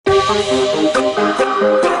Hey,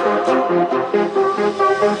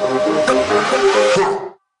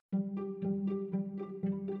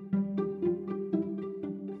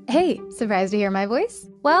 surprised to hear my voice?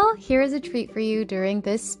 Well, here's a treat for you during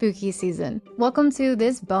this spooky season. Welcome to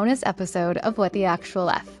this bonus episode of What the Actual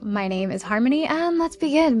F. My name is Harmony, and let's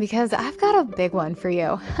begin because I've got a big one for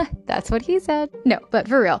you. That's what he said. No, but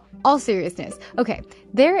for real, all seriousness. Okay,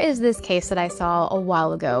 there is this case that I saw a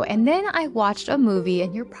while ago, and then I watched a movie,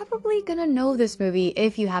 and you're probably gonna know this movie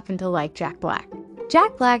if you happen to like Jack Black.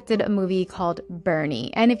 Jack Black did a movie called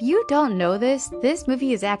Bernie, and if you don't know this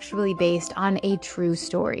movie is actually based on a true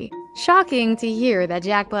story. Shocking to hear that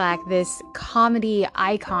Jack Black, this comedy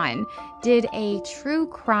icon, did a true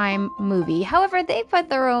crime movie. However, they put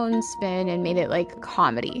their own spin and made it like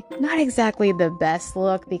comedy. Not exactly the best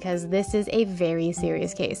look because this is a very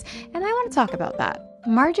serious case, and I want to talk about that.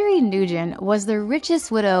 Marjorie Nugent was the richest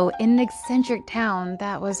widow in an eccentric town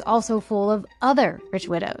that was also full of other rich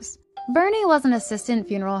widows. Bernie was an assistant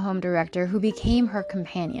funeral home director who became her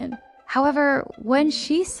companion. However, when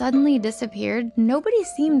she suddenly disappeared, nobody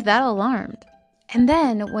seemed that alarmed. And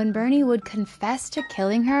then, when Bernie would confess to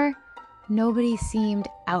killing her, nobody seemed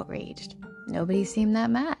outraged. Nobody seemed that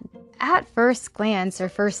mad. At first glance or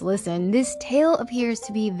first listen, this tale appears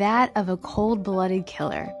to be that of a cold-blooded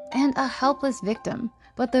killer and a helpless victim.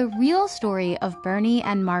 But the real story of Bernie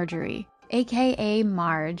and Marjorie, aka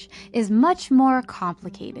Marge, is much more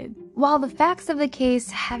complicated. While the facts of the case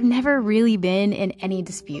have never really been in any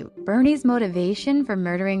dispute, Bernie's motivation for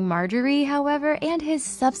murdering Marjorie, however, and his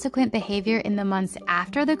subsequent behavior in the months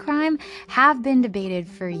after the crime have been debated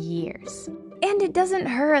for years. And it doesn't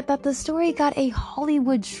hurt that the story got a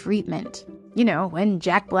Hollywood treatment. You know, when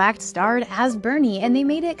Jack Black starred as Bernie, and they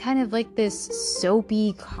made it kind of like this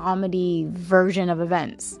soapy comedy version of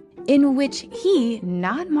events, in which he,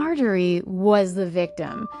 not Marjorie, was the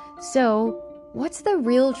victim. So, what's the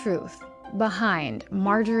real truth behind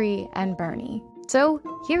Marjorie and Bernie? So,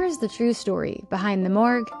 here is the true story behind the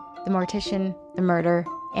morgue, the mortician, the murder,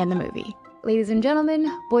 and the movie. Ladies and gentlemen,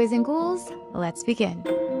 boys and ghouls, let's begin.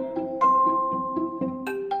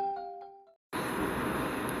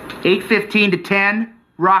 8:15 to 10,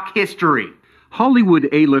 rock history. Hollywood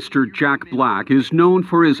A-lister Jack Black is known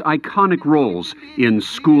for his iconic roles in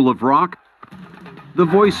School of Rock, the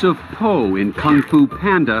voice of Po in Kung Fu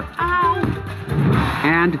Panda,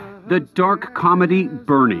 and the dark comedy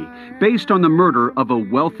Bernie, based on the murder of a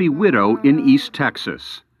wealthy widow in East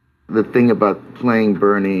Texas. The thing about playing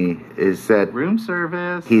Bernie is that Room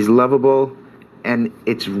service. he's lovable, and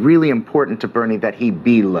it's really important to Bernie that he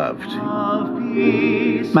be loved.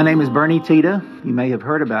 My name is Bernie Tita. You may have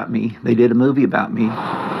heard about me. They did a movie about me.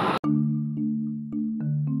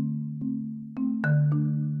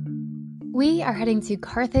 We are heading to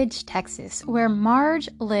Carthage, Texas, where Marge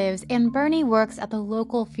lives and Bernie works at the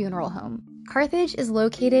local funeral home. Carthage is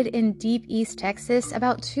located in deep East Texas,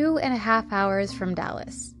 about 2.5 hours from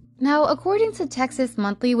Dallas. Now, according to Texas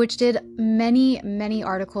Monthly, which did many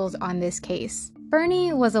articles on this case,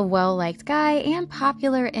 Bernie was a well-liked guy and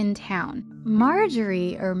popular in town.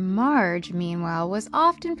 Marjorie, or Marge, meanwhile, was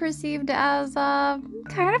often perceived as,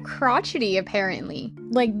 kind of crotchety, apparently.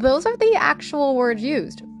 Like, those are the actual words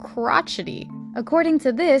used, crotchety. According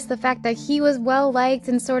to this, the fact that he was well-liked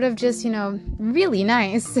and sort of just, really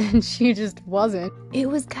nice, and she just wasn't. It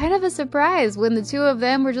was kind of a surprise when the two of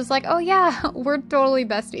them were just like, oh yeah, we're totally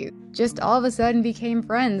besties. Just all of a sudden became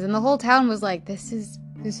friends, and the whole town was like, this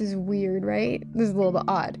is weird, right? This is a little bit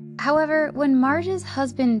odd. However, when Marge's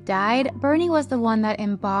husband died, Bernie was the one that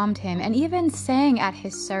embalmed him and even sang at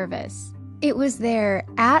his service. It was there,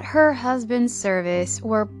 at her husband's service,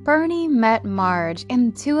 where Bernie met Marge,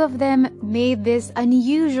 and the two of them made this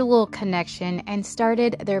unusual connection and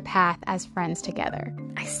started their path as friends together.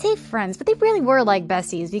 I say friends, but they really were like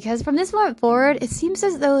besties, because from this moment forward, it seems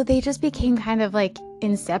as though they just became kind of like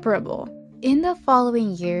inseparable. In the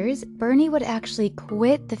following years, Bernie would actually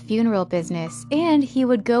quit the funeral business, and he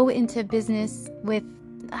would go into business with,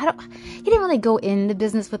 he didn't really go into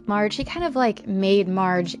business with Marge, he kind of like made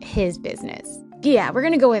Marge his business. Yeah, we're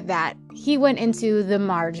gonna go with that. He went into the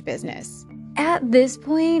Marge business. At this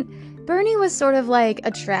point, Bernie was sort of like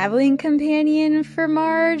a traveling companion for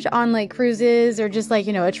Marge on like cruises or just like,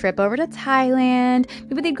 a trip over to Thailand.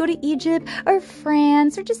 Maybe they'd go to Egypt or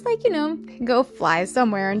France or just like, go fly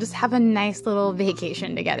somewhere and just have a nice little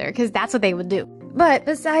vacation together, because that's what they would do. But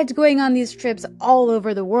besides going on these trips all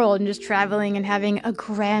over the world and just traveling and having a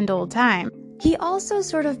grand old time, he also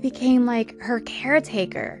sort of became like her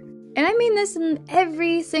caretaker. And I mean this in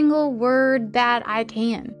every single word that I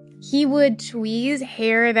can. He would tweeze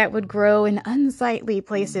hair that would grow in unsightly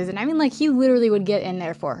places. And I mean, like, he literally would get in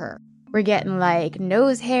there for her. We're getting like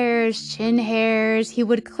nose hairs, chin hairs. He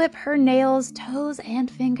would clip her nails, toes,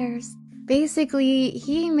 and fingers. Basically,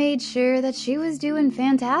 he made sure that she was doing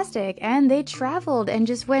fantastic, and they traveled and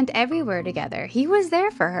just went everywhere together. He was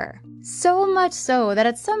there for her. So much so that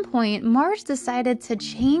at some point, Marge decided to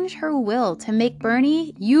change her will to make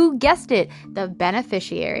Bernie, you guessed it, the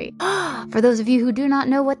beneficiary. For those of you who do not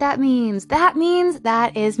know what that means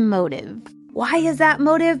that is motive. Why is that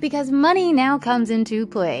motive? Because money now comes into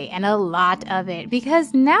play, and a lot of it.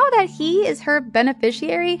 Because now that he is her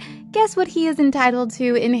beneficiary, guess what he is entitled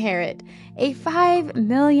to inherit? A $5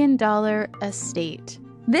 million estate.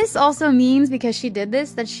 This also means, because she did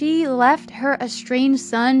this, that she left her estranged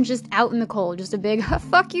son just out in the cold. Just a big,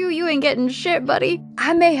 fuck you, you ain't getting shit, buddy.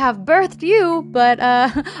 I may have birthed you, but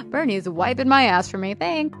Bernie's wiping my ass for me,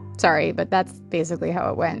 thanks. Sorry, but that's basically how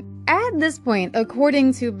it went. At this point,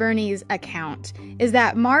 according to Bernie's account, is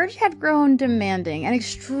that Marge had grown demanding and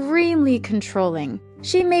extremely controlling.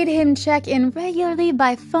 She made him check in regularly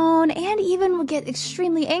by phone and even would get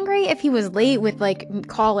extremely angry if he was late with like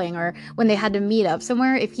calling or when they had to meet up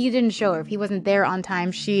somewhere. If he didn't show or if he wasn't there on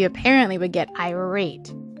time, she apparently would get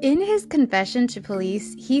irate. In his confession to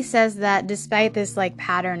police, he says that despite this like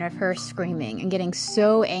pattern of her screaming and getting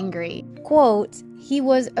so angry, quote, he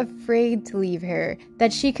was afraid to leave her,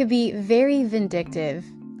 that she could be very vindictive.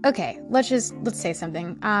 Okay, let's say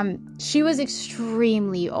something. She was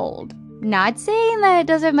extremely old. Not saying that it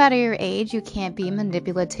doesn't matter your age, you can't be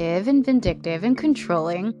manipulative and vindictive and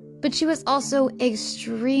controlling, but she was also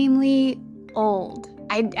extremely old.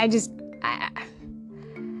 I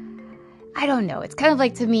don't know. It's kind of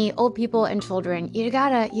like, to me, old people and children, you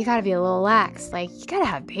gotta be a little lax. Like, you gotta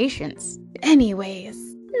have patience. Anyways,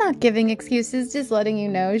 not giving excuses, just letting you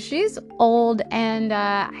know she's old, and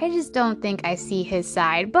I just don't think I see his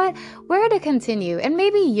side. But we're to continue, and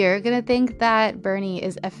maybe you're gonna think that Bernie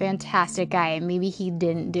is a fantastic guy and maybe he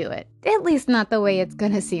didn't do it. At least not the way it's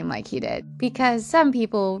gonna seem like he did, because some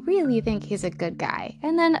people really think he's a good guy,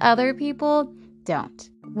 and then other people don't.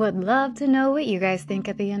 Would love to know what you guys think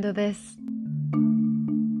at the end of this.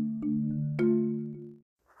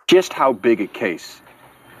 Just how big a case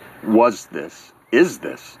is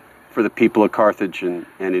this for the people of Carthage and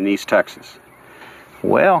in East Texas?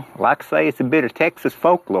 Well, like I say, it's a bit of Texas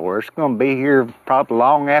folklore. It's going to be here probably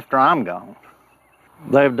long after I'm gone.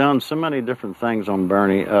 They've done so many different things on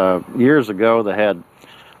Bernie. Years ago, they had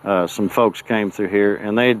some folks came through here,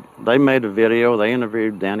 and they made a video. They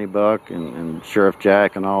interviewed Danny Buck and Sheriff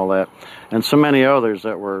Jack and all that, and so many others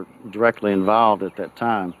that were directly involved at that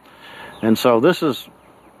time. And so this is,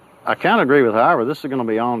 I kind of agree with Ira, this is going to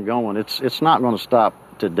be ongoing. It's not going to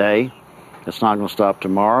stop today. It's not going to stop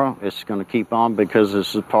tomorrow. It's going to keep on because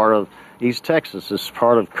this is part of East Texas. This is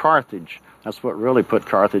part of Carthage. That's what really put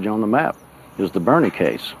Carthage on the map, is the Bernie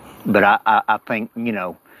case. But I think,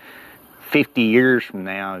 50 years from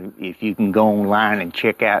now, if you can go online and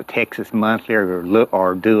check out Texas Monthly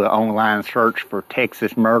or do an online search for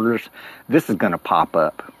Texas murders, this is going to pop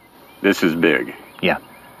up. This is big. Yeah.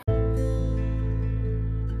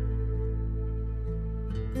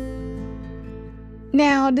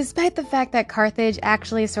 Now, despite the fact that Carthage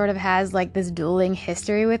actually sort of has like this dueling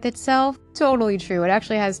history with itself, totally true. It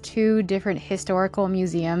actually has two different historical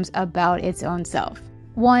museums about its own self.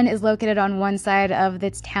 One is located on one side of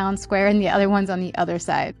its town square and the other one's on the other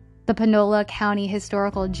side. The Panola County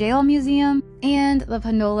Historical Jail Museum and the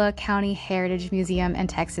Panola County Heritage Museum and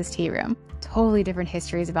Texas Tea Room. Totally different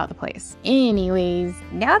histories about the place. Anyways,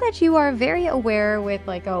 now that you are very aware with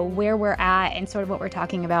like where we're at and sort of what we're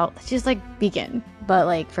talking about, let's just begin.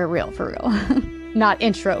 But for real. Not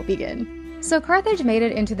intro, begin. So Carthage made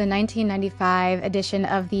it into the 1995 edition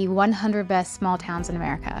of the 100 Best Small Towns in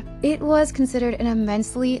America. It was considered an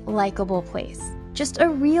immensely likable place. Just a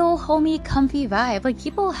real homey, comfy vibe.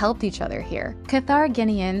 People helped each other here.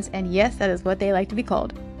 Carthaginians, and yes, that is what they like to be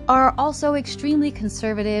called, are also extremely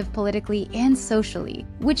conservative politically and socially,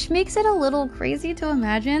 which makes it a little crazy to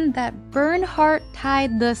imagine that Bernhardt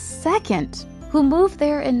Tide II, who moved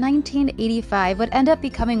there in 1985, would end up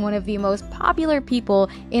becoming one of the most popular people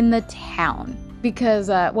in the town because,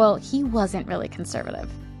 he wasn't really conservative.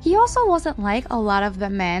 He also wasn't like a lot of the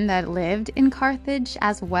men that lived in Carthage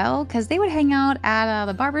as well, because they would hang out at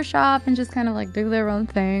the barbershop and just kind of do their own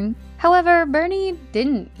thing. However, Bernie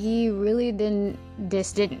didn't. He really didn't.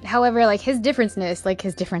 However, his difference in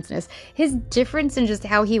just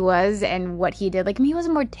how he was and what he did. He was a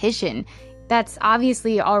mortician. That's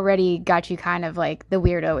obviously already got you kind of the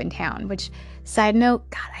weirdo in town, which, side note,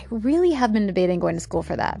 God, I really have been debating going to school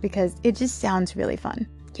for that because it just sounds really fun.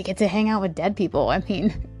 you get to hang out with dead people. I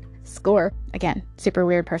mean, score. Again, super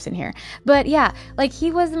weird person here. But yeah, like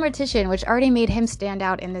he was the mortician, which already made him stand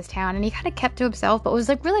out in this town. And he kind of kept to himself, but was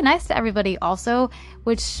like really nice to everybody also,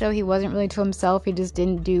 which showed he wasn't really to himself. He just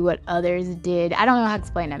didn't do what others did. I don't know how to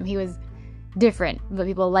explain him. He was different, but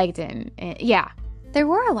people liked him. Yeah. There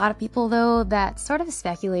were a lot of people, though, that sort of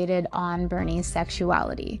speculated on Bernie's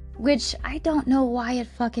sexuality, which I don't know why it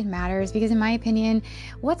fucking matters, because in my opinion,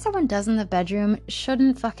 what someone does in the bedroom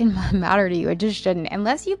shouldn't fucking matter to you. It just shouldn't.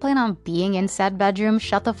 Unless you plan on being in said bedroom,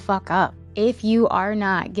 shut the fuck up. If you are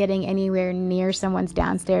not getting anywhere near someone's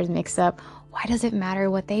downstairs mix-up, why does it matter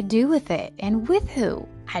what they do with it? And with who?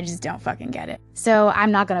 I just don't fucking get it. So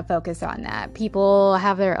I'm not going to focus on that. People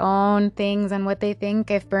have their own things on what they think.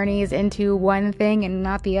 If Bernie's into one thing and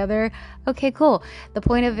not the other, okay, cool. The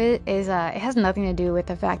point of it is it has nothing to do with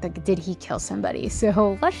the fact that did he kill somebody.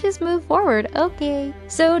 So let's just move forward. Okay.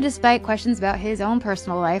 So despite questions about his own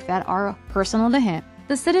personal life that are personal to him,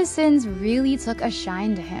 the citizens really took a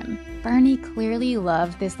shine to him. Bernie clearly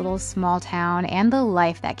loved this little small town and the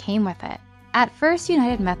life that came with it. At First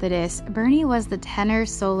United Methodist, Bernie was the tenor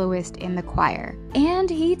soloist in the choir, and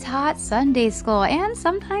he taught Sunday school, and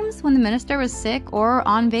sometimes when the minister was sick or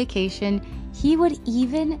on vacation, he would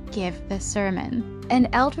even give the sermon. An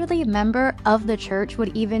elderly member of the church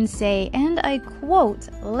would even say, and I quote,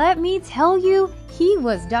 "Let me tell you, he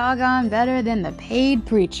was doggone better than the paid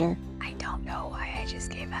preacher." I don't know why I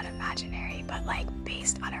just gave that imaginary, but like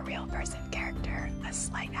based on a real person character, a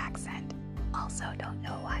slight accent. Also don't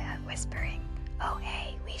know why I'm whispering. Oh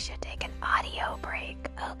hey, we should take an audio break.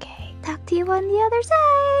 Okay, talk to you on the other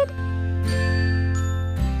side.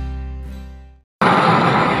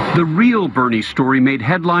 The real Bernie story made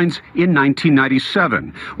headlines in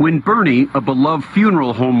 1997 when Bernie, a beloved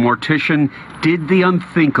funeral home mortician, did the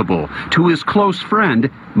unthinkable to his close friend,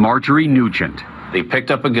 Marjorie Nugent. He picked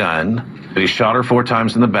up a gun, he shot her 4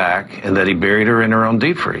 times in the back, and then he buried her in her own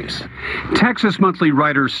deep freeze. Texas Monthly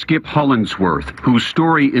writer Skip Hollandsworth, whose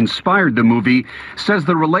story inspired the movie, says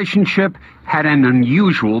the relationship had an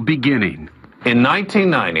unusual beginning. In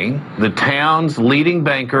 1990, the town's leading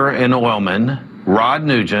banker and oilman, Rod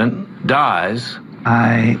Nugent, dies.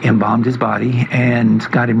 I embalmed his body and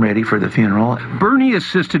got him ready for the funeral. Bernie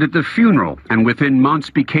assisted at the funeral and within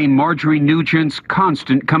months became Marjorie Nugent's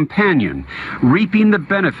constant companion, reaping the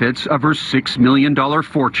benefits of her $6 million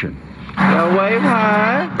fortune. Wave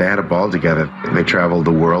high. They had a ball together. They traveled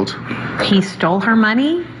the world. He stole her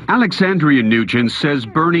money? Alexandria Nugent says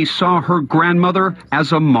Bernie saw her grandmother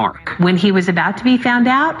as a mark. When he was about to be found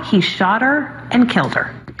out, he shot her and killed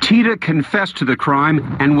her. Tita confessed to the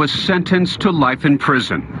crime and was sentenced to life in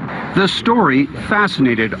prison. The story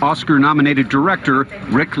fascinated Oscar-nominated director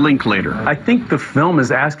Rick Linklater. I think the film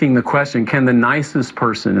is asking the question, can the nicest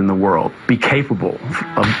person in the world be capable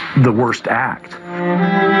of the worst act?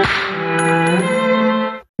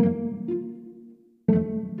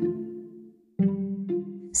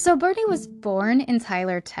 So Bernie was born in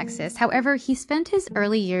Tyler, Texas. However, he spent his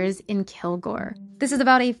early years in Kilgore. This is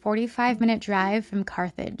about a 45-minute drive from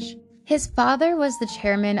Carthage. His father was the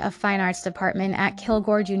chairman of Fine Arts Department at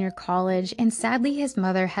Kilgore Junior College, and sadly his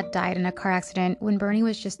mother had died in a car accident when Bernie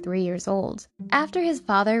was just 3 years old. After his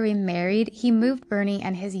father remarried, he moved Bernie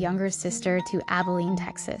and his younger sister to Abilene,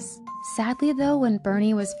 Texas. Sadly though, when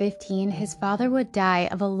Bernie was 15, his father would die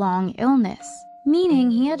of a long illness, meaning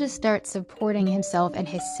he had to start supporting himself and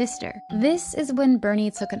his sister. This is when Bernie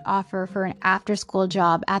took an offer for an after-school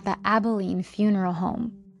job at the Abilene Funeral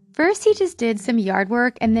Home. First, he just did some yard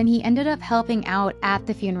work, and then he ended up helping out at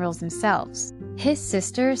the funerals themselves. His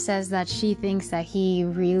sister says that she thinks that he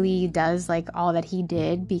really does like all that he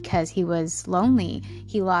did because he was lonely.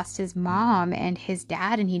 He lost his mom and his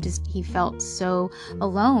dad, and he felt so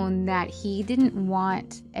alone that he didn't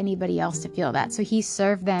want anybody else to feel that. So he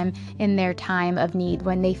served them in their time of need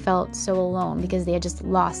when they felt so alone because they had just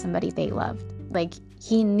lost somebody they loved. Like,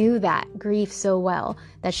 he knew that grief so well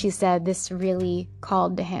that she said this really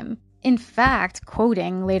called to him. In fact,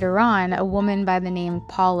 quoting later on, a woman by the name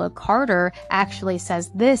Paula Carter actually says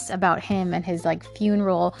this about him and his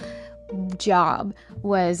funeral job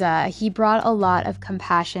was he brought a lot of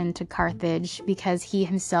compassion to Carthage because he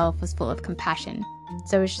himself was full of compassion.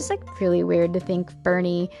 So it's just really weird to think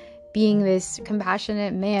Bernie being this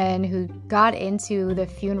compassionate man who got into the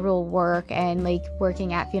funeral work and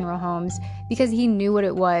working at funeral homes because he knew what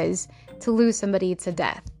it was to lose somebody to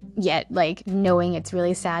death. Yet, like, knowing it's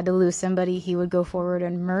really sad to lose somebody, he would go forward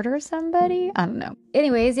and murder somebody? I don't know.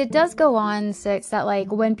 Anyways, it does go on states that,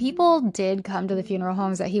 like, when people did come to the funeral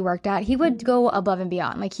homes that he worked at, he would go above and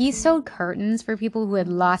beyond. Like, he sewed curtains for people who had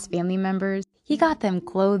lost family members. He got them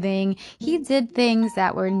clothing. He did things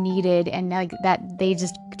that were needed and like that they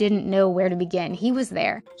just didn't know where to begin. He was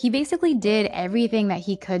there. He basically did everything that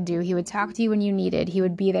he could do. He would talk to you when you needed. He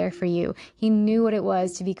would be there for you. He knew what it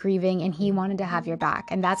was to be grieving and he wanted to have your back.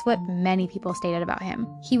 And that's what many people stated about him.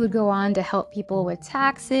 He would go on to help people with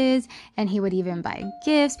taxes and he would even buy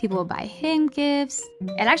gifts. People would buy him gifts.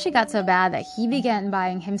 It actually got so bad that he began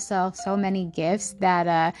buying himself so many gifts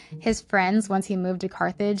that his friends, once he moved to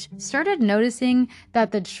Carthage, started noticing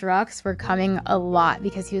that the trucks were coming a lot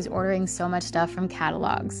because he was ordering so much stuff from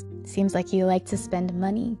catalogs. Seems like he liked to spend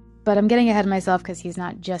money. But I'm getting ahead of myself because he's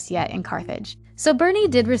not just yet in Carthage. So Bernie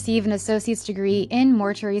did receive an associate's degree in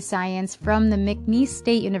mortuary science from the McNeese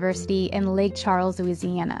State University in Lake Charles,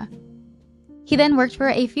 Louisiana. He then worked for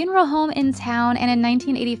a funeral home in town and in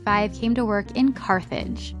 1985 came to work in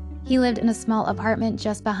Carthage. He lived in a small apartment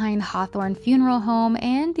just behind Hawthorne Funeral Home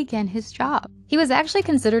and began his job. He was actually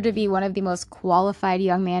considered to be one of the most qualified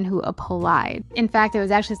young men who applied. In fact, it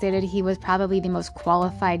was actually stated he was probably the most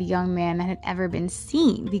qualified young man that had ever been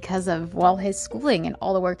seen because of, well, his schooling and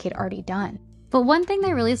all the work he'd already done. But one thing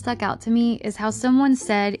that really stuck out to me is how someone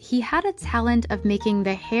said he had a talent of making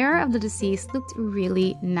the hair of the deceased look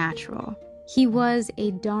really natural. He was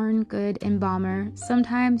a darn good embalmer.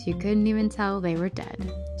 Sometimes you couldn't even tell they were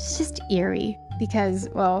dead. It's just eerie because,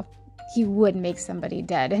 well, he would make somebody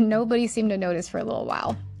dead and nobody seemed to notice for a little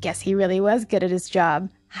while. Guess he really was good at his job,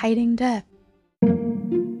 hiding death.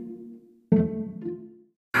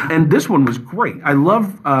 And this one was great. I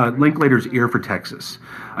love Linklater's ear for Texas.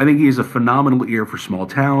 I think he has a phenomenal ear for small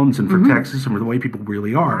towns and for Texas and for the way people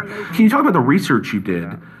really are. Can you talk about the research you did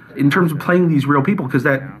in terms of playing these real people? Because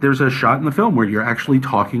there's a shot in the film where you're actually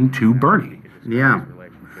talking to Bernie. Yeah.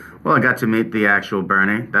 Well, I got to meet the actual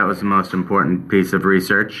Bernie. That was the most important piece of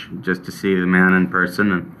research, just to see the man in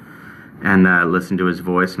person and listen to his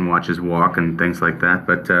voice and watch his walk and things like that.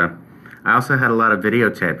 But I also had a lot of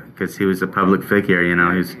videotape because he was a public figure, you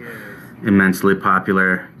know. He was an immensely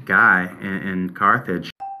popular guy in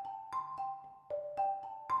Carthage.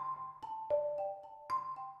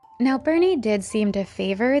 Now, Bernie did seem to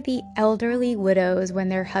favor the elderly widows when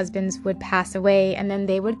their husbands would pass away, and then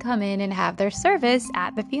they would come in and have their service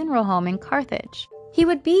at the funeral home in Carthage. He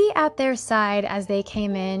would be at their side as they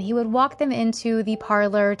came in. He would walk them into the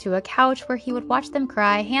parlor to a couch where he would watch them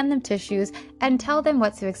cry, hand them tissues, and tell them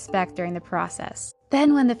what to expect during the process.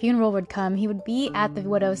 Then when the funeral would come, he would be at the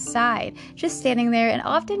widow's side, just standing there and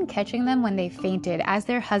often catching them when they fainted as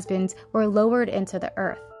their husbands were lowered into the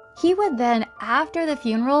earth. He would then, after the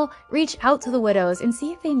funeral, reach out to the widows and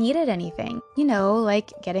see if they needed anything. You know,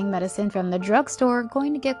 like getting medicine from the drugstore,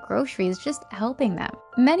 going to get groceries, just helping them.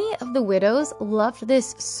 Many of the widows loved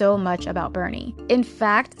this so much about Bernie. In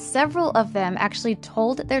fact, several of them actually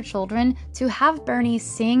told their children to have Bernie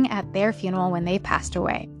sing at their funeral when they passed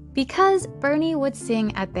away, because Bernie would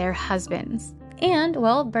sing at their husbands. And,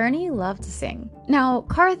 well, Bernie loved to sing. Now,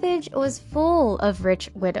 Carthage was full of rich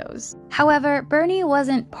widows. However, Bernie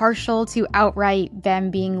wasn't partial to outright them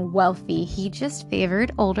being wealthy. He just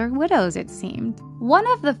favored older widows, it seemed. One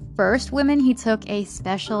of the first women he took a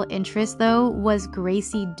special interest, though, was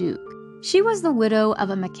Gracie Duke. She was the widow of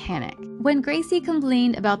a mechanic. When Gracie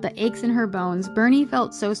complained about the aches in her bones, Bernie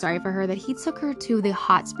felt so sorry for her that he took her to the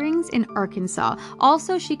hot springs in Arkansas.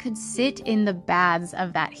 Also, she could sit in the baths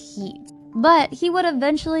of that heat. But he would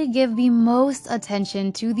eventually give the most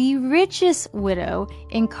attention to the richest widow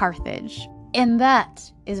in Carthage. And that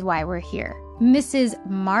is why we're here. Mrs.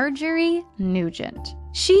 Marjorie Nugent.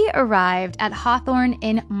 She arrived at Hawthorne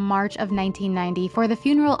in March of 1990 for the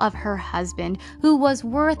funeral of her husband, who was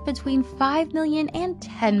worth between $5 million and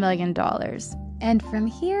 $10 million. And from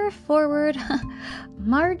here forward,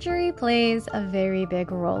 Marjorie plays a very big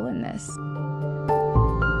role in this.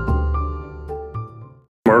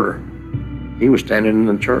 Murder. He was standing in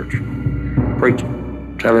the church,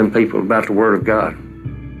 preaching, telling people about the Word of God.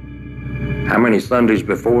 How many Sundays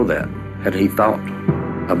before that had he thought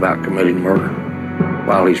about committing murder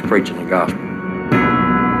while he's preaching the gospel?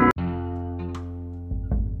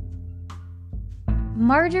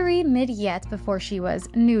 Marjorie Midyett, before she was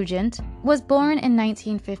Nugent, was born in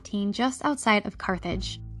 1915 just outside of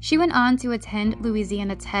Carthage. She went on to attend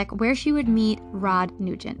Louisiana Tech, where she would meet Rod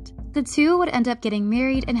Nugent. The two would end up getting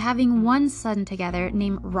married and having one son together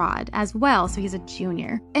named Rod as well, so he's a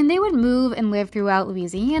junior. And they would move and live throughout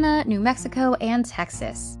Louisiana, New Mexico, and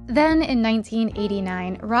Texas. Then in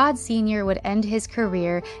 1989, Rod Sr. would end his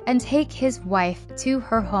career and take his wife to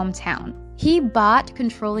her hometown. He bought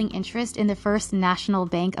controlling interest in the First National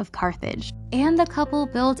Bank of Carthage, and the couple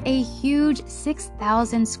built a huge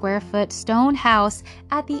 6,000 square foot stone house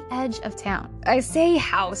at the edge of town. I say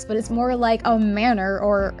house, but it's more like a manor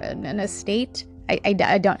or an estate. I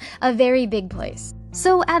don't. A very big place.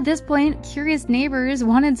 So at this point, curious neighbors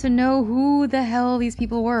wanted to know who the hell these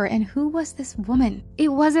people were and who was this woman. It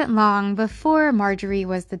wasn't long before Marjorie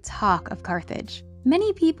was the talk of Carthage.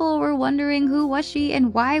 Many people were wondering who was she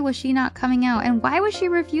and why was she not coming out and why was she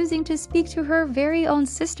refusing to speak to her very own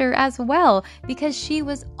sister as well, because she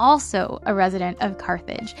was also a resident of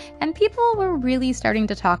Carthage, and people were really starting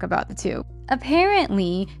to talk about the two.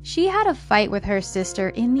 Apparently, she had a fight with her sister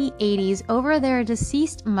in the 80s over their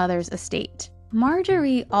deceased mother's estate.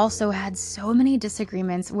 Marjorie also had so many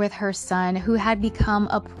disagreements with her son, who had become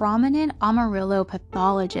a prominent Amarillo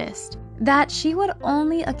pathologist, that she would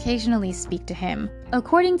only occasionally speak to him.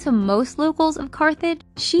 According to most locals of Carthage,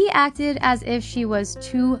 she acted as if she was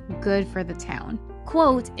too good for the town.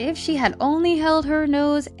 Quote, if she had only held her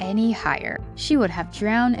nose any higher, she would have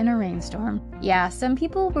drowned in a rainstorm. Yeah, some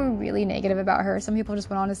people were really negative about her. Some people just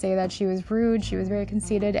went on to say that she was rude, she was very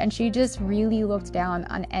conceited, and she just really looked down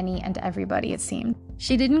on any and everybody, it seemed.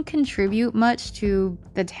 She didn't contribute much to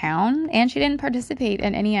the town, and she didn't participate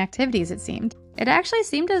in any activities, it seemed. It actually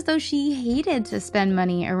seemed as though she hated to spend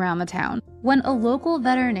money around the town. When a local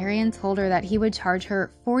veterinarian told her that he would charge her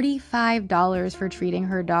 $45 for treating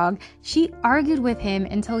her dog, she argued with him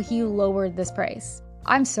until he lowered this price.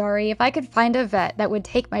 I'm sorry, if I could find a vet that would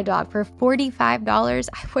take my dog for $45,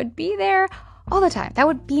 I would be there all the time. That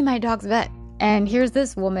would be my dog's vet. And here's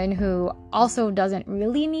this woman who also doesn't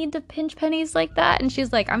really need to pinch pennies like that. And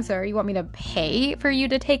she's like, I'm sorry, you want me to pay for you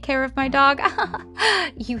to take care of my dog?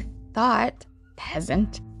 You thought,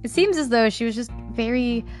 peasant. It seems as though she was just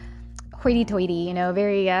very hoity-toity, you know,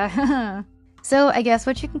 very, So I guess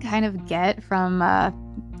what you can kind of get from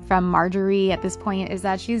Marjorie at this point is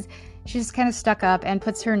that she's kind of stuck up and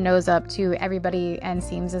puts her nose up to everybody and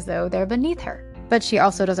seems as though they're beneath her. But she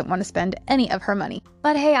also doesn't want to spend any of her money.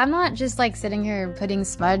 But hey, I'm not just like sitting here putting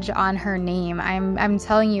smudge on her name. I'm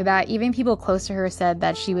telling you that even people close to her said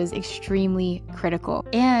that she was extremely critical.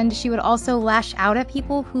 And she would also lash out at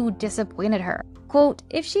people who disappointed her. Quote,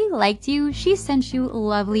 if she liked you, she sent you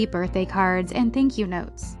lovely birthday cards and thank you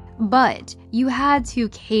notes. But you had to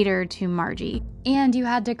cater to Margie, and you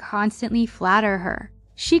had to constantly flatter her.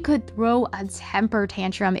 She could throw a temper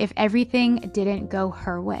tantrum if everything didn't go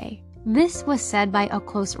her way. This was said by a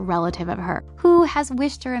close relative of her, who has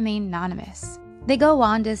wished to remain anonymous. They go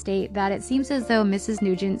on to state that it seems as though Mrs.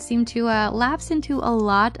 Nugent seemed to lapse into a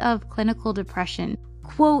lot of clinical depression.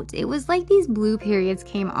 Quote, it was like these blue periods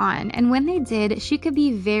came on, and when they did, she could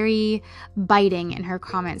be very biting in her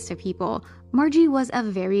comments to people. Margie was a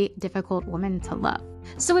very difficult woman to love.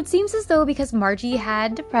 So it seems as though because Margie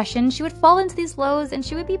had depression, she would fall into these lows and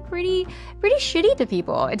she would be pretty shitty to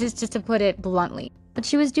people, just to put it bluntly. But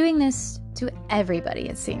she was doing this to everybody,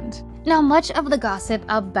 it seemed. Now, much of the gossip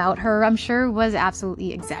about her, I'm sure, was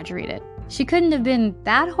absolutely exaggerated. She couldn't have been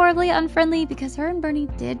that horribly unfriendly because her and Bernie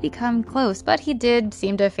did become close, but he did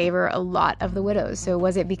seem to favor a lot of the widows. So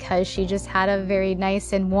was it because she just had a very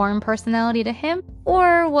nice and warm personality to him?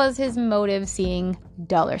 Or was his motive seeing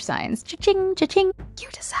dollar signs? Cha-ching, cha-ching, you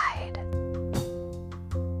decide.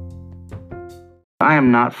 I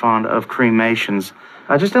am not fond of cremations.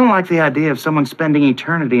 I just don't like the idea of someone spending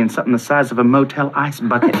eternity in something the size of a motel ice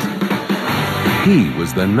bucket. He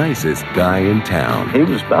was the nicest guy in town. He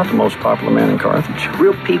was about the most popular man in Carthage.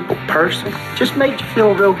 Real people person. Just made you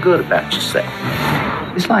feel real good about yourself.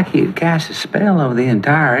 It's like he had cast a spell over the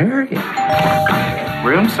entire area.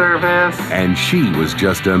 Room service. And she was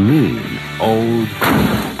just a mean, old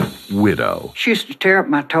widow. She used to tear up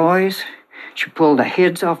my toys. She pulled the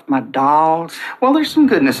heads off my dolls. Well, there's some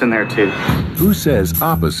goodness in there, too. Who says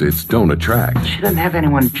opposites don't attract? She doesn't have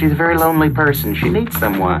anyone. She's a very lonely person. She needs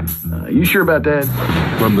someone. You sure about that?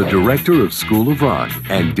 From the director of School of Rock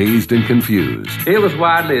and Dazed and Confused. It was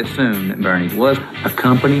widely assumed that Bernie was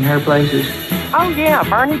accompanying her places. Oh, yeah,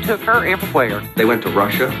 Bernie took her everywhere. They went to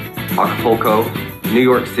Russia, Acapulco, New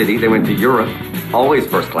York City. They went to Europe, always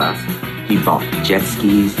first class. He bought jet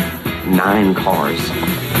skis, 9 cars.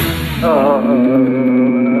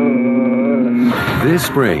 This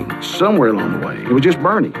spring, somewhere along the way, it was just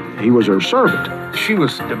Bernie. He was her servant. She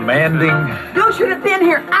was demanding, You should have been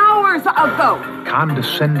here hours ago.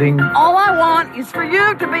 condescending, All I want is for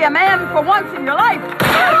you to be a man for once in your life.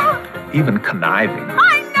 even conniving.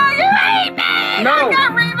 I know you hate me! No. Like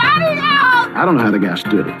everybody else! I don't know how the guy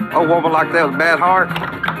stood it. A woman like that with a bad heart,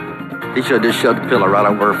 he should have just shoved the pillow right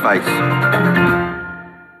over her face.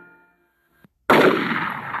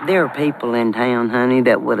 There are people in town, honey,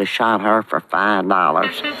 that would have shot her for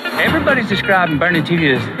 $5. Everybody's describing Bernie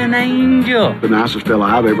Tita as an angel. The nicest fella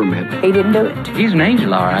I've ever met. He didn't do it. He's an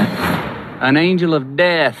angel, all right. An angel of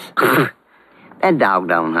death. That dog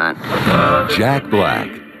don't hunt. Jack Black,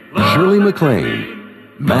 Shirley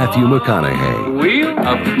MacLaine, Matthew McConaughey. Wheel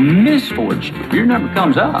of misfortune. If your number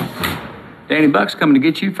comes up, Danny Buck's coming to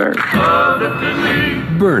get you first.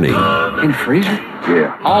 Bernie. In the freezer?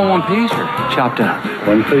 Yeah. All one piece or chopped up?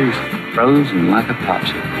 One piece. Frozen like a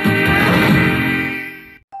popsicle.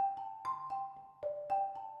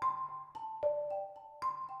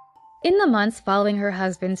 In the months following her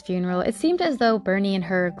husband's funeral, it seemed as though Bernie and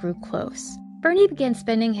her grew close. Bernie began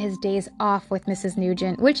spending his days off with Mrs.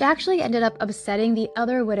 Nugent, which actually ended up upsetting the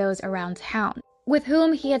other widows around town, with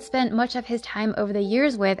whom he had spent much of his time over the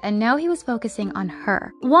years with, and now he was focusing on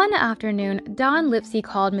her. One afternoon, Dawn Lipsey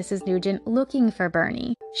called Mrs. Nugent looking for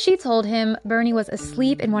Bernie. She told him Bernie was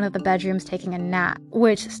asleep in one of the bedrooms taking a nap,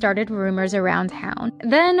 which started rumors around town.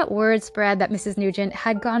 Then word spread that Mrs. Nugent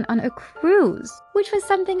had gone on a cruise, which was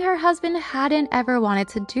something her husband hadn't ever wanted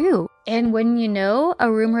to do. And wouldn't you know,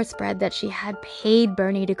 a rumor spread that she had paid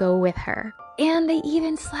Bernie to go with her. And they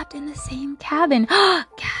even slept in the same cabin.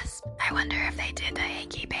 Gasp. I wonder if they did the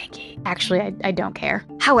hanky-panky. Actually, I don't care.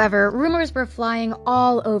 However, rumors were flying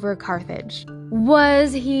all over Carthage.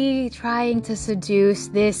 Was he trying to seduce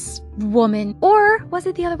this woman? Or was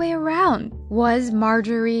it the other way around? Was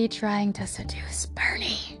Marjorie trying to seduce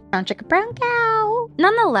Bernie? Brown chicken, brown cow.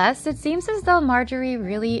 Nonetheless, it seems as though Marjorie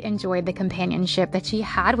really enjoyed the companionship that she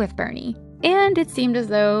had with Bernie. And it seemed as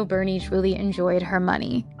though Bernie truly enjoyed her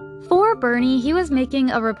money. For Bernie, he was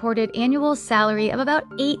making a reported annual salary of about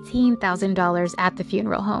 $18,000 at the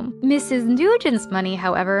funeral home. Mrs. Nugent's money,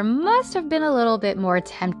 however, must have been a little bit more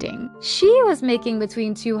tempting. She was making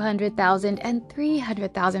between $200,000 and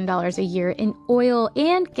 $300,000 a year in oil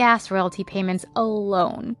and gas royalty payments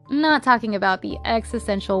alone. Not talking about the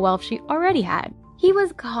existential wealth she already had. He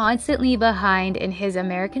was constantly behind in his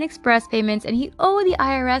American Express payments, and he owed the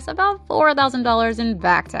IRS about $4,000 in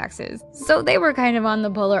back taxes. So they were kind of on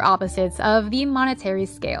the polar opposites of the monetary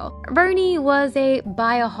scale. Bernie was a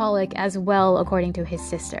buyaholic as well, according to his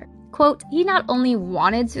sister. Quote, he not only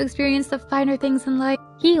wanted to experience the finer things in life,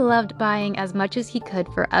 he loved buying as much as he could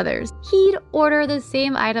for others. He'd order the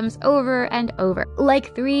same items over and over,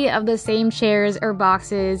 like 3 of the same chairs or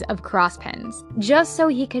boxes of cross pens, just so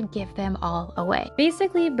he could give them all away.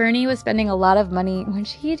 Basically, Bernie was spending a lot of money,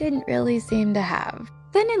 which he didn't really seem to have.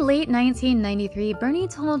 Then in late 1993, Bernie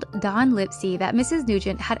told Dawn Lipsey that Mrs.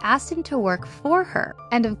 Nugent had asked him to work for her,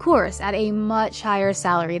 and of course at a much higher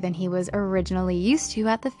salary than he was originally used to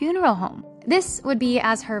at the funeral home. This would be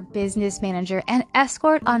as her business manager and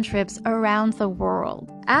escort on trips around the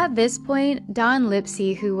world. At this point, Dawn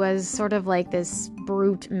Lipsey, who was sort of like this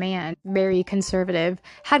brute man, very conservative,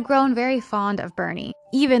 had grown very fond of Bernie,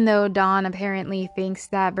 even though Dawn apparently thinks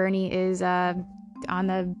that Bernie is on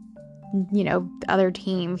the other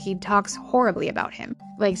team. He talks horribly about him.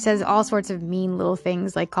 Like, says all sorts of mean little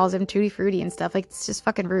things, like calls him Tutti Frutti and stuff. Like, it's just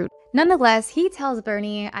fucking rude. Nonetheless, he tells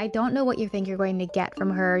Bernie, I don't know what you think you're going to get from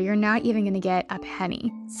her. You're not even going to get a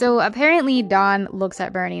penny. So apparently Dawn looks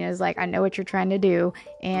at Bernie and is like, I know what you're trying to do,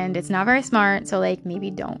 and it's not very smart, so like,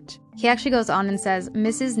 maybe don't. He actually goes on and says,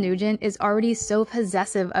 Mrs. Nugent is already so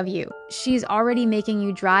possessive of you. She's already making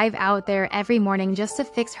you drive out there every morning just to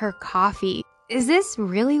fix her coffee. Is this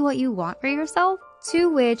really what you want for yourself? To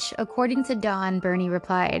which, according to Dawn, Bernie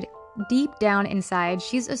replied, deep down inside,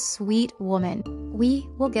 she's a sweet woman. We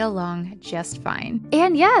will get along just fine.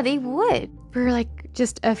 And yeah, they would for like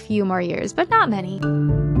just a few more years, but not many.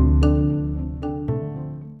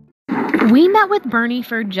 We met with Bernie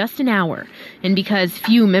for just an hour, and because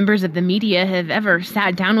few members of the media have ever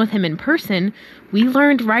sat down with him in person, we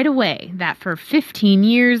learned right away that for 15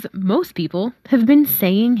 years, most people have been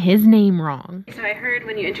saying his name wrong. So I heard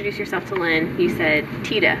when you introduced yourself to Lynn, you said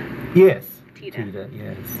Tita. Yes. Tita,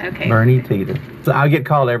 yes. Okay. Bernie Tita. So I get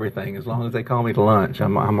called everything. As long as they call me to lunch,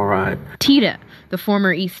 I'm all right. Tita, the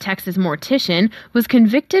former East Texas mortician, was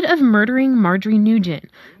convicted of murdering Marjorie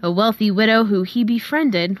Nugent, a wealthy widow who he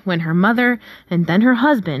befriended when her mother and then her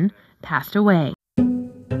husband passed away.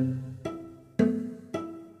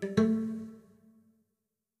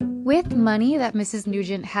 With money that Mrs.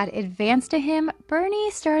 Nugent had advanced to him,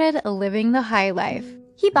 Bernie started living the high life.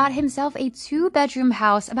 He bought himself a 2-bedroom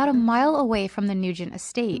house about a mile away from the Nugent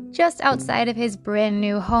estate. Just outside of his brand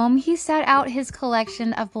new home, he set out his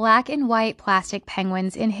collection of black and white plastic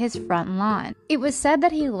penguins in his front lawn. It was said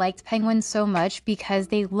that he liked penguins so much because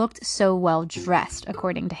they looked so well dressed,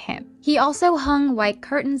 according to him. He also hung white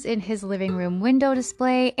curtains in his living room window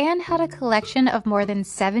display and had a collection of more than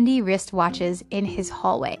 70 wristwatches in his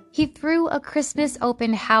hallway. He threw a Christmas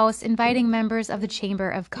open house inviting members of the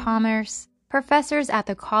Chamber of Commerce, professors at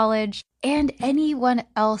the college, and anyone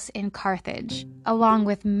else in Carthage, along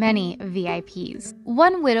with many VIPs.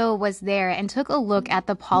 One widow was there and took a look at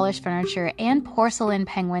the polished furniture and porcelain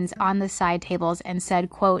penguins on the side tables and said,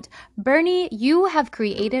 quote, "Bernie, you have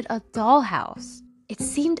created a dollhouse." It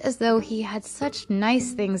seemed as though he had such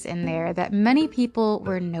nice things in there that many people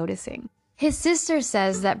were noticing. His sister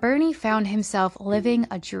says that Bernie found himself living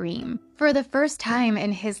a dream. For the first time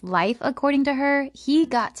in his life, according to her, he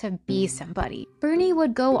got to be somebody. Bernie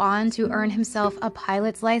would go on to earn himself a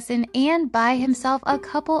pilot's license and buy himself a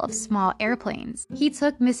couple of small airplanes. He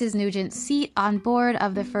took Mrs. Nugent's seat on board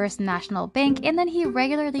of the First National Bank, and then he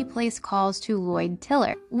regularly placed calls to Lloyd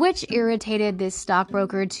Tiller, which irritated this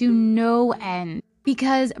stockbroker to no end,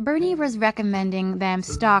 because Bernie was recommending them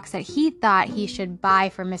stocks that he thought he should buy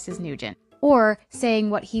for Mrs. Nugent, or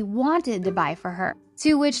saying what he wanted to buy for her.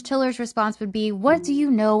 To which Tiller's response would be, "What do you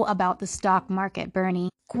know about the stock market, Bernie?"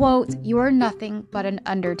 Quote, "You're nothing but an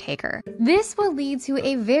undertaker." This would lead to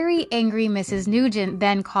a very angry Mrs. Nugent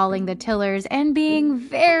then calling the Tillers and being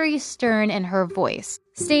very stern in her voice,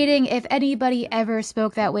 stating if anybody ever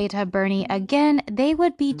spoke that way to Bernie again, they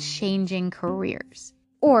would be changing careers.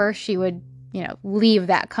 Or she would leave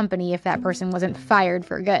that company if that person wasn't fired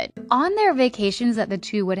for good. On their vacations that the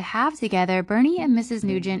two would have together, Bernie and Mrs.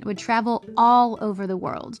 Nugent would travel all over the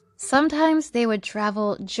world. Sometimes they would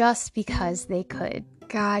travel just because they could.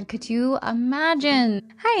 God, could you imagine?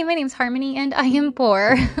 Hi, my name's Harmony and I am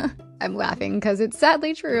poor. I'm laughing because it's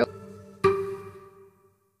sadly true.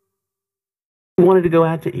 We wanted to go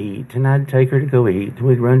out to eat, and I'd take her to go eat.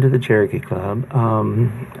 We'd run to the Cherokee Club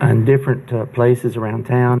and different places around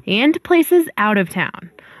town. And places out of town,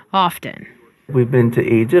 often. We've been to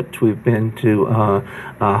Egypt, we've been to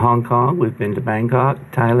Hong Kong, we've been to Bangkok,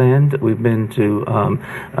 Thailand, we've been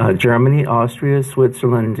to Germany, Austria,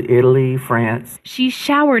 Switzerland, Italy, France. She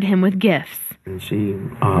showered him with gifts. And she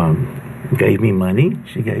gave me money.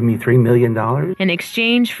 She gave me $3 million. In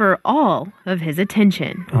exchange for all of his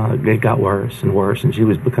attention. It got worse and worse, and she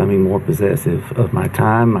was becoming more possessive of my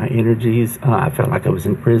time, my energies. I felt like I was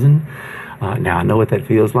in prison. Now I know what that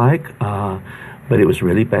feels like, but it was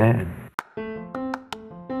really bad.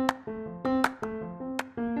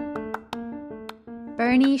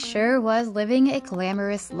 Bernie sure was living a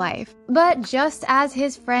glamorous life. But just as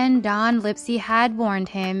his friend Don Lipsey had warned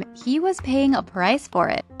him, he was paying a price for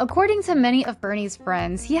it. According to many of Bernie's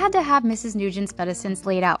friends, he had to have Mrs. Nugent's medicines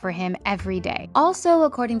laid out for him every day. Also,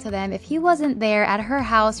 according to them, if he wasn't there at her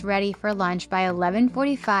house ready for lunch by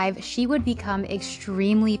 11:45, she would become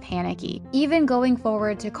extremely panicky, even going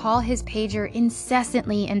forward to call his pager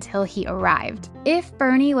incessantly until he arrived. If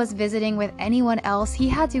Bernie was visiting with anyone else, he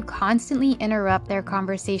had to constantly interrupt their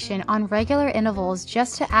conversation on regular intervals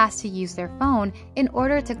just to ask to use their phone in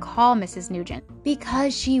order to call Mrs. Nugent,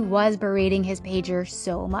 because she was berating his pager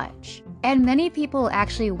so much. And many people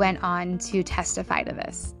actually went on to testify to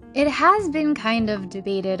this. It has been kind of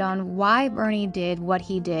debated on why Bernie did what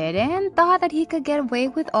he did and thought that he could get away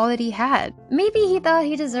with all that he had. Maybe he thought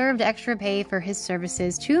he deserved extra pay for his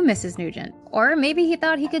services to Mrs. Nugent. Or maybe he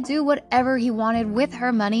thought he could do whatever he wanted with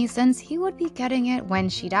her money since he would be getting it when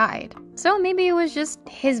she died. So maybe it was just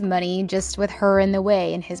his money, just with her in the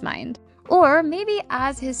way in his mind. Or maybe,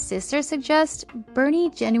 as his sister suggests, Bernie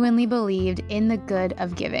genuinely believed in the good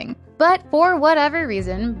of giving. But for whatever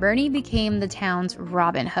reason, Bernie became the town's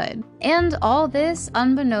Robin Hood. And all this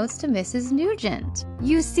unbeknownst to Mrs. Nugent.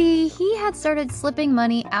 You see, he had started slipping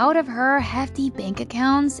money out of her hefty bank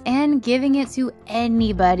accounts and giving it to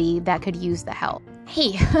anybody that could use the help.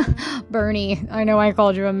 Hey, Bernie, I know I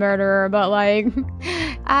called you a murderer, but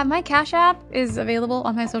my Cash App is available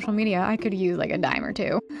on my social media. I could use a dime or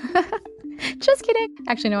two. Just kidding.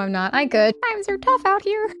 Actually, no, I'm not. I could. Times are tough out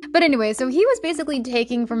here. But anyway, so he was basically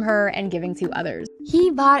taking from her and giving to others. He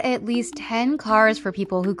bought at least 10 cars for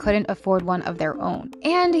people who couldn't afford one of their own.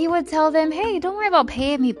 And he would tell them, hey, don't worry about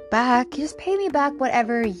paying me back. Just pay me back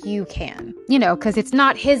whatever you can. Because it's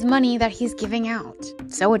not his money that he's giving out.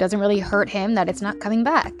 So it doesn't really hurt him that it's not coming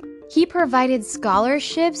back. He provided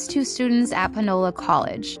scholarships to students at Panola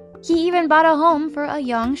College. He even bought a home for a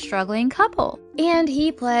young, struggling couple. and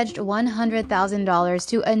he pledged $100,000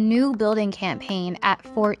 to a new building campaign at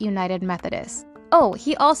Fort United Methodist. Oh,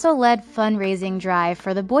 he also led fundraising drive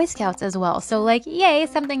for the Boy Scouts as well, so like, yay,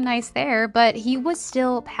 something nice there, but he was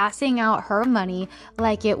still passing out her money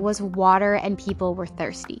like it was water and people were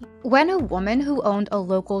thirsty. When a woman who owned a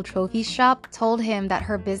local trophy shop told him that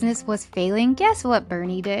her business was failing, guess what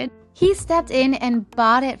Bernie did? He stepped in and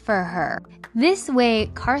bought it for her. This way,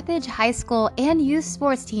 Carthage High School and youth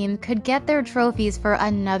sports team could get their trophies for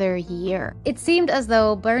another year. It seemed as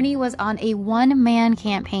though Bernie was on a one-man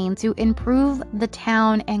campaign to improve the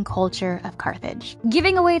town and culture of Carthage,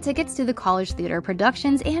 giving away tickets to the college theater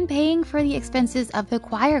productions and paying for the expenses of the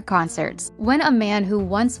choir concerts. When a man who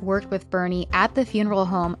once worked with Bernie at the funeral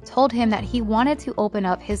home told him that he wanted to open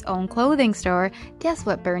up his own clothing store, guess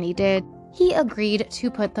what Bernie did? He agreed to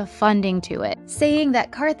put the funding to it, saying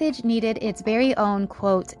that Carthage needed its very own,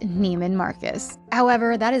 quote, Neiman Marcus.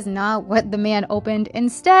 However, that is not what the man opened.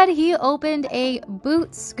 Instead, he opened a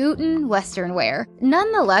boot-scootin' Western wear.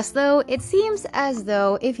 Nonetheless, though, it seems as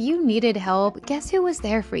though if you needed help, guess who was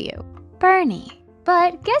there for you? Bernie.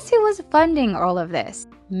 But guess who was funding all of this?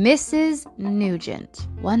 Mrs. Nugent.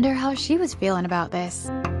 Wonder how she was feeling about this.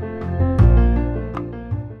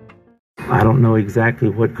 I don't know exactly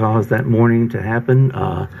what caused that morning to happen.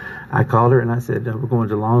 I called her and I said, we're going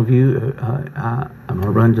to Longview. I'm going to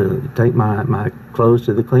run to take my clothes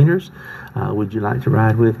to the cleaners. Would you like to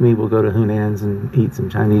ride with me? We'll go to Hunan's and eat some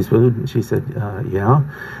Chinese food. And she said, yeah.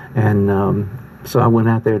 And so I went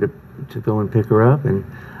out there to go and pick her up. And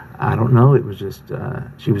I don't know, it was just,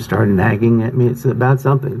 she was starting nagging at me. It's about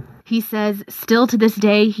something. He says still to this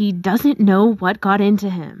day, he doesn't know what got into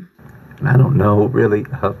him. And I don't know really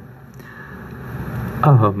how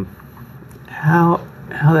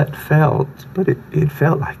that felt, but it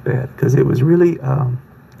felt like that because it was really I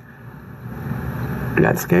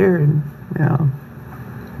got scared. Yeah,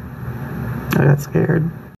 I got scared.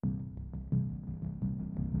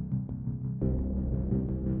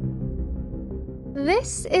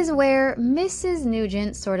 This is where Mrs.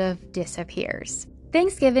 Nugent sort of disappears.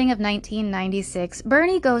 Thanksgiving of 1996,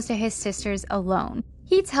 Bernie goes to his sister's alone.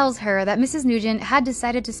 He tells her that Mrs. Nugent had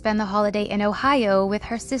decided to spend the holiday in Ohio with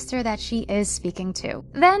her sister that she is speaking to.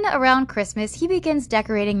 Then, around Christmas, he begins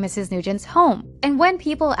decorating Mrs. Nugent's home. And when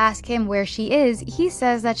people ask him where she is, he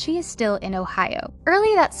says that she is still in Ohio.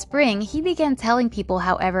 Early that spring, he began telling people,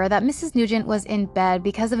 however, that Mrs. Nugent was in bed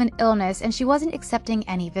because of an illness and she wasn't accepting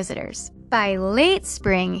any visitors. By late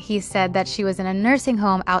spring, he said that she was in a nursing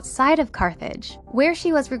home outside of Carthage, where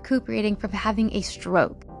she was recuperating from having a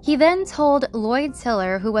stroke. He then told Lloyd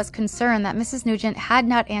Tiller, who was concerned that Mrs. Nugent had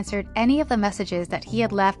not answered any of the messages that he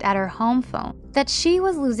had left at her home phone, that she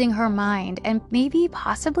was losing her mind and maybe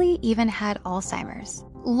possibly even had Alzheimer's.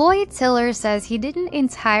 Lloyd Tiller says he didn't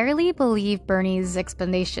entirely believe Bernie's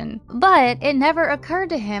explanation, but it never occurred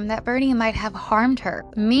to him that Bernie might have harmed her.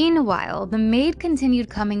 Meanwhile, the maid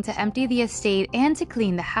continued coming to empty the estate and to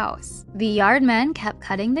clean the house. The yardmen kept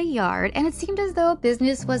cutting the yard, and it seemed as though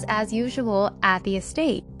business was as usual at the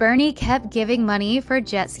estate. Bernie kept giving money for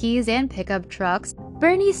jet skis and pickup trucks.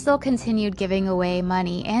 Bernie still continued giving away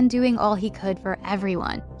money and doing all he could for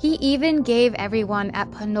everyone. He even gave everyone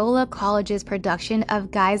at Panola College's production of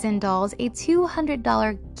Guys and Dolls a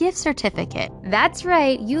 $200 gift certificate. That's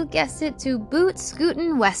right, you guessed it, to Boot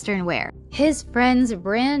Scootin' Western Wear, his friend's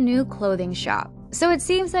brand new clothing shop. So it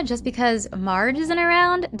seems that just because Marge isn't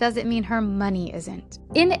around doesn't mean her money isn't.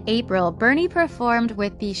 In April, Bernie performed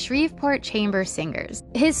with the Shreveport Chamber Singers.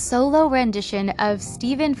 His solo rendition of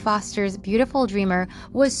Stephen Foster's Beautiful Dreamer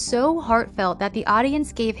was so heartfelt that the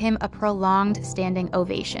audience gave him a prolonged standing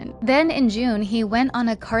ovation. Then in June, he went on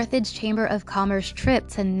a Carthage Chamber of Commerce trip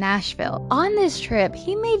to Nashville. On this trip,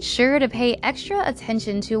 he made sure to pay extra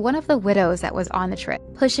attention to one of the widows that was on the trip,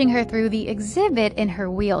 pushing her through the exhibit in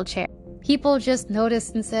her wheelchair. People just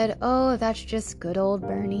noticed and said, oh, that's just good old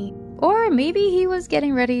Bernie. Or maybe he was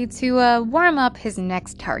getting ready to warm up his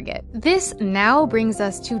next target. This now brings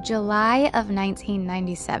us to July of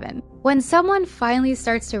 1997, when someone finally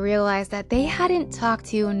starts to realize that they hadn't talked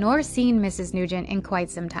to nor seen Mrs. Nugent in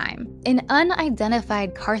quite some time. An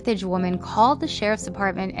unidentified Carthage woman called the sheriff's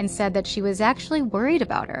department and said that she was actually worried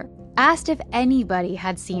about her. Asked if anybody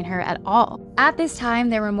had seen her at all. At this time,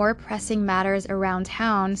 there were more pressing matters around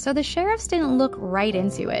town, so the sheriffs didn't look right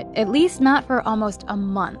into it, at least not for almost a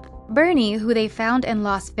month. Bernie, who they found in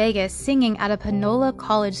Las Vegas singing at a Panola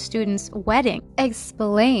College student's wedding,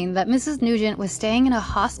 explained that Mrs. Nugent was staying in a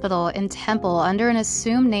hospital in Temple under an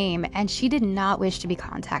assumed name and she did not wish to be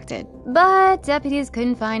contacted. But deputies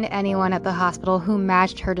couldn't find anyone at the hospital who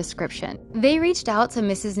matched her description. They reached out to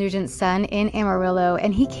Mrs. Nugent's son in Amarillo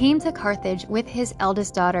and he came to Carthage with his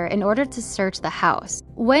eldest daughter in order to search the house.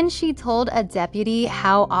 When she told a deputy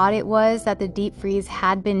how odd it was that the deep freeze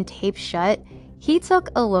had been taped shut, he took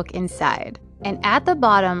a look inside. And at the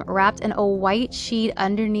bottom, wrapped in a white sheet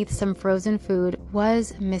underneath some frozen food,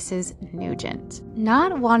 was Mrs. Nugent.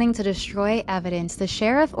 Not wanting to destroy evidence, the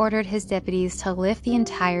sheriff ordered his deputies to lift the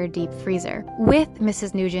entire deep freezer, with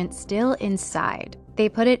Mrs. Nugent still inside. They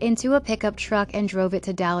put it into a pickup truck and drove it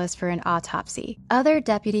to Dallas for an autopsy. Other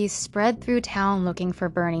deputies spread through town looking for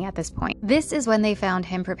Bernie at this point. This is when they found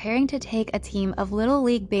him preparing to take a team of Little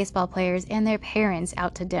League baseball players and their parents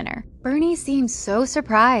out to dinner. Bernie seemed so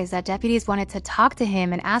surprised that deputies wanted to talk to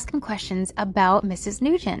him and ask him questions about Mrs.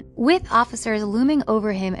 Nugent. With officers looming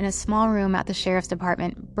over him in a small room at the sheriff's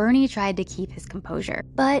department, Bernie tried to keep his composure.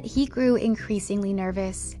 But he grew increasingly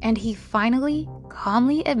nervous, and he finally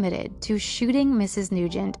calmly admitted to shooting Mrs.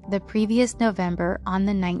 Nugent the previous November on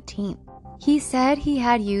the 19th. He said he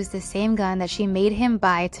had used the same gun that she made him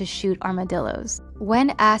buy to shoot armadillos.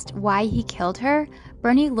 When asked why he killed her,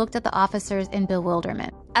 Bernie looked at the officers in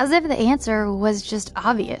bewilderment, as if the answer was just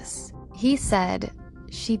obvious. He said,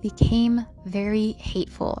 "She became very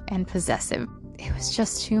hateful and possessive. It was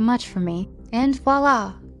just too much for me. And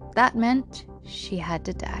voila, that meant she had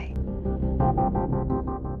to die."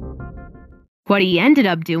 What he ended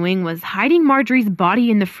up doing was hiding Marjorie's body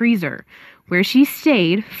in the freezer, where she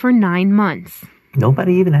stayed for 9 months.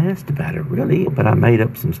 Nobody even asked about it, really, but I made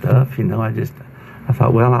up some stuff, I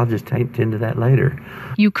thought, well, I'll just tend to that later.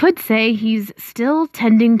 You could say he's still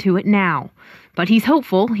tending to it now, but he's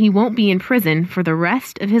hopeful he won't be in prison for the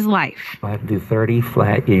rest of his life. I have to do 30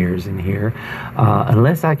 flat years in here,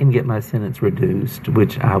 unless I can get my sentence reduced,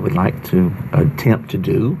 which I would like to attempt to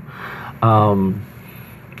do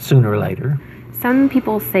sooner or later. Some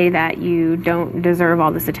people say that you don't deserve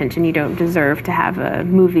all this attention. You don't deserve to have a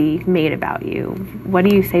movie made about you. What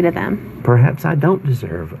do you say to them? Perhaps I don't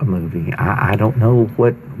deserve a movie. I don't know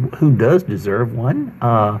who does deserve one.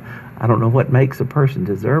 I don't know what makes a person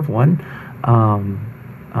deserve one.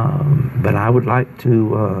 But I would like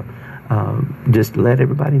to just let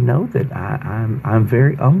everybody know that I'm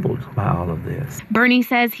very humbled by all of this. Bernie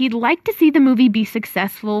says he'd like to see the movie be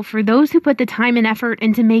successful for those who put the time and effort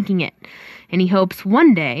into making it. And he hopes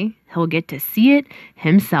one day he'll get to see it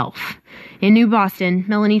himself. In New Boston,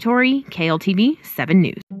 Melanie Torrey, KLTV 7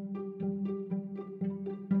 News.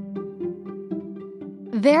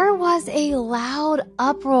 There was a loud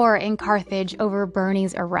uproar in Carthage over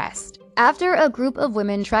Bernie's arrest. After a group of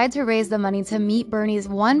women tried to raise the money to meet Bernie's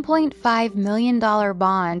 $1.5 million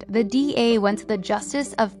bond, the DA went to the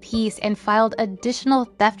Justice of Peace and filed additional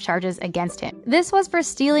theft charges against him. This was for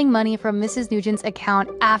stealing money from Mrs. Nugent's account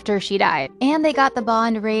after she died, and they got the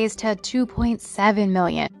bond raised to $2.7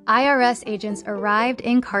 million. IRS agents arrived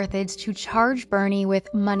in Carthage to charge Bernie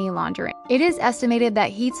with money laundering. It is estimated that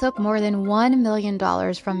he took more than $1 million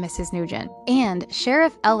from Mrs. Nugent. And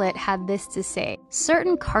Sheriff Ellett had this to say: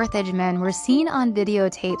 certain Carthage men were seen on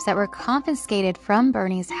videotapes that were confiscated from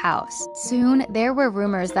Bernie's house. Soon, there were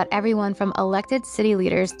rumors that everyone from elected city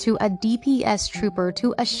leaders to a DPS trooper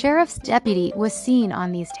to a sheriff's deputy was seen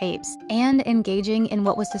on these tapes and engaging in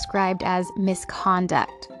what was described as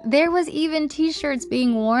misconduct. There was even t-shirts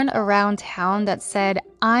being worn around town that said,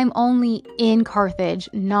 "I'm only in Carthage,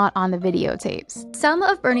 not on the videotapes." Some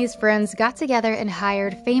of Bernie's friends got together and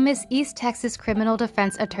hired famous East Texas criminal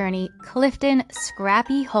defense attorney Clifton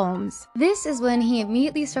Scrappy Holmes. This is when he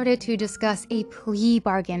immediately started to discuss a plea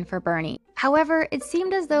bargain for Bernie. However, it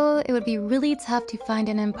seemed as though it would be really tough to find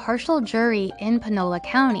an impartial jury in Panola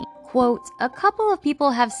County. Quote, "A couple of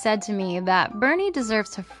people have said to me that Bernie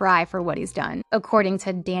deserves to fry for what he's done," according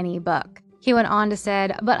to Danny Buck. He went on to say,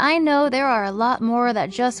 "But I know there are a lot more that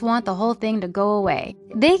just want the whole thing to go away.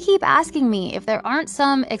 They keep asking me if there aren't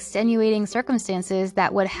some extenuating circumstances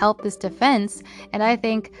that would help this defense, and I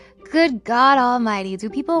think, good God almighty, do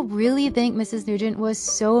people really think Mrs. Nugent was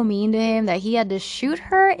so mean to him that he had to shoot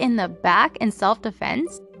her in the back in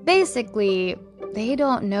self-defense?" Basically, they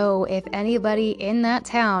don't know if anybody in that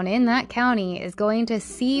town, in that county, is going to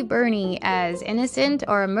see Bernie as innocent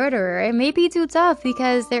or a murderer. It may be too tough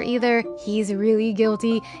because they're either he's really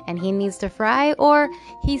guilty and he needs to fry, or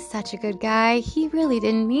he's such a good guy, he really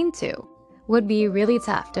didn't mean to. Would be really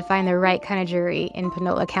tough to find the right kind of jury in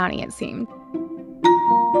Panola County, it seemed.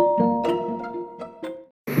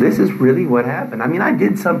 this is really what happened. I mean, I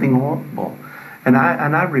did something horrible. And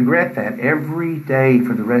I regret that every day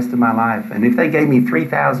for the rest of my life. And if they gave me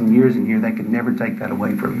 3,000 years in here, they could never take that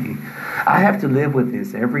away from me. I have to live with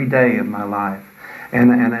this every day of my life.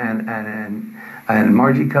 And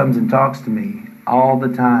Margie comes and talks to me all the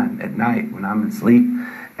time at night when I'm asleep.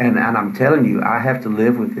 And I'm telling you, I have to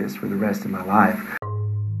live with this for the rest of my life.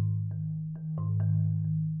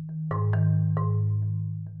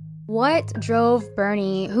 What drove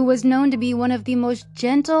Bernie, who was known to be one of the most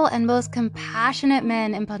gentle and most compassionate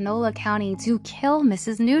men in Panola County, to kill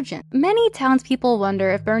Mrs. Nugent? Many townspeople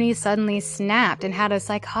wonder if Bernie suddenly snapped and had a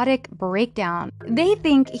psychotic breakdown. They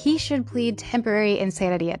think he should plead temporary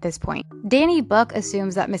insanity at this point. Danny Buck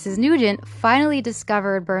assumes that Mrs. Nugent finally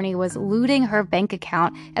discovered Bernie was looting her bank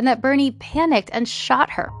account and that Bernie panicked and shot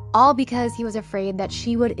her, all because he was afraid that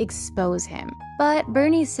she would expose him. But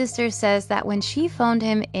Bernie's sister says that when she phoned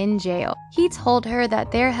him in jail, he told her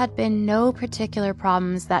that there had been no particular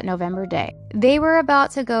problems that November day. They were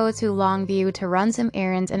about to go to Longview to run some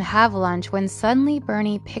errands and have lunch when suddenly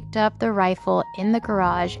Bernie picked up the rifle in the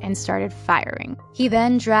garage and started firing. He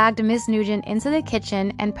then dragged Miss Nugent into the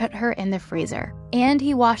kitchen and put her in the freezer. And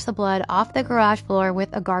he washed the blood off the garage floor with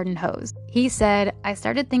a garden hose. He said, "I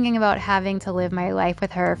started thinking about having to live my life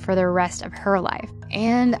with her for the rest of her life.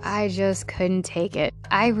 And I just couldn't take it.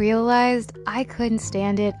 I realized I couldn't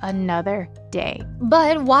stand it another day."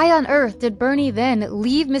 But why on earth did Bernie then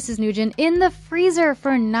leave Mrs. Nugent in the freezer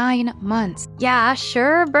for 9 months? Yeah,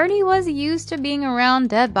 sure, Bernie was used to being around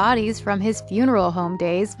dead bodies from his funeral home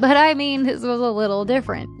days, but I mean, this was a little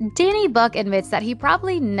different. Danny Buck admits that he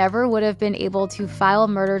probably never would have been able to file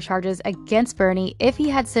murder charges against Bernie if he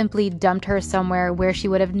had simply dumped her somewhere where she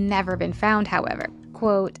would have never been found, however.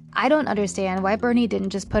 Quote, "I don't understand why Bernie didn't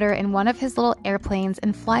just put her in one of his little airplanes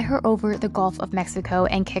and fly her over the Gulf of Mexico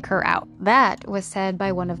and kick her out." That was said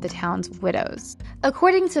by one of the town's widows.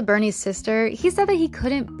 According to Bernie's sister, he said that he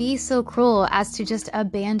couldn't be so cruel as to just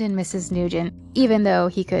abandon Mrs. Nugent. Even though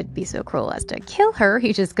he could be so cruel as to kill her,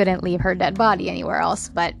 he just couldn't leave her dead body anywhere else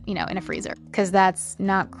but, in a freezer. Because that's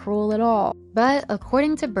not cruel at all. But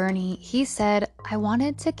according to Bernie, he said, "I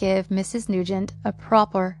wanted to give Mrs. Nugent a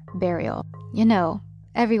proper burial."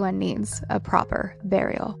 Everyone needs a proper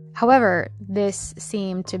burial. However, this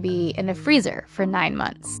seemed to be in the freezer for 9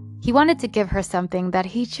 months. He wanted to give her something that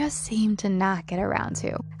he just seemed to not get around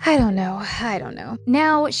to. I don't know.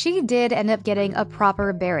 Now, she did end up getting a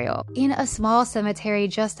proper burial in a small cemetery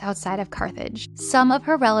just outside of Carthage. Some of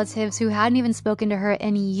her relatives who hadn't even spoken to her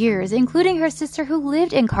in years, including her sister who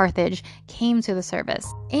lived in Carthage, came to the service.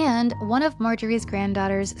 And one of Marjorie's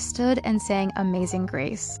granddaughters stood and sang Amazing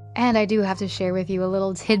Grace. And I do have to share with you a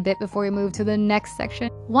little tidbit before we move to the next section.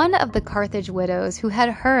 One of the Carthage widows who had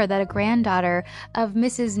heard that a granddaughter of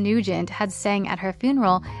Mrs. Nugent had sang at her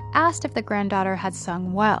funeral asked if the granddaughter had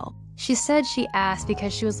sung well. She said she asked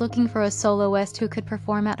because she was looking for a soloist who could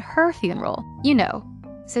perform at her funeral.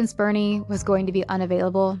 Since Bernie was going to be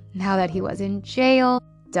unavailable now that he was in jail.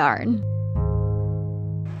 Darn.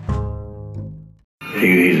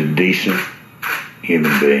 He's a decent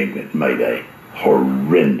human being that made a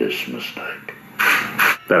horrendous mistake.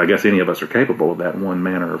 That I guess any of us are capable of that in one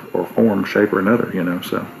manner or form, shape, or another,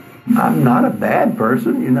 so. I'm not a bad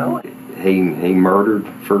person, He murdered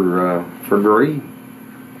for greed.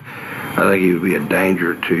 I think he would be a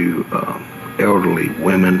danger to elderly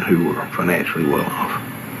women who were financially well off.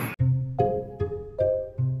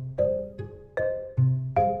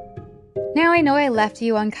 Now I know I left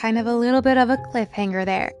you on kind of a little bit of a cliffhanger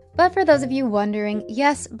there. But for those of you wondering,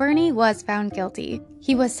 yes, Bernie was found guilty.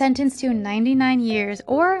 He was sentenced to 99 years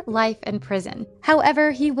or life in prison.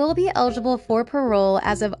 However, he will be eligible for parole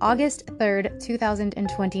as of August 3rd,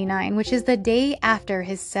 2029, which is the day after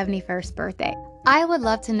his 71st birthday. I would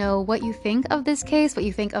love to know what you think of this case, what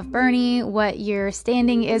you think of Bernie, what your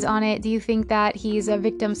standing is on it. Do you think that he's a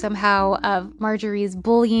victim somehow of Marjorie's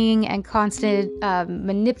bullying and constant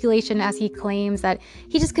manipulation, as he claims that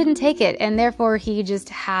he just couldn't take it and therefore he just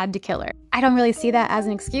had to kill her? I don't really see that as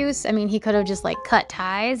an excuse. I mean, he could have just cut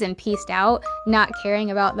ties and pieced out, not caring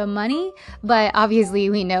about the money. But obviously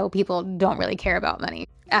we know people don't really care about money.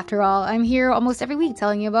 After all, I'm here almost every week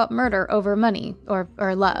telling you about murder over money or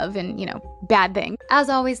love and, bad things. As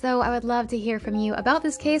always, though, I would love to hear from you about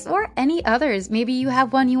this case or any others. Maybe you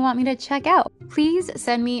have one you want me to check out. Please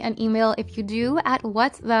send me an email if you do at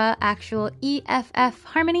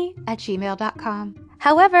whattheactualeffharmony@gmail.com.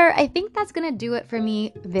 However, I think that's gonna do it for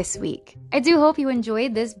me this week. I do hope you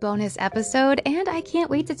enjoyed this bonus episode, and I can't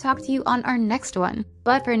wait to talk to you on our next one.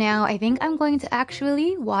 But for now, I think I'm going to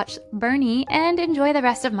actually watch Bernie and enjoy the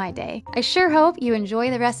rest of my day. I sure hope you enjoy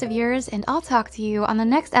the rest of yours, and I'll talk to you on the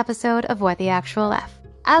next episode of What the Actual F.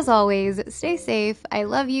 As always, stay safe, I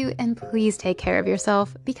love you, and please take care of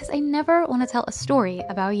yourself, because I never want to tell a story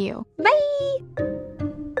about you. Bye!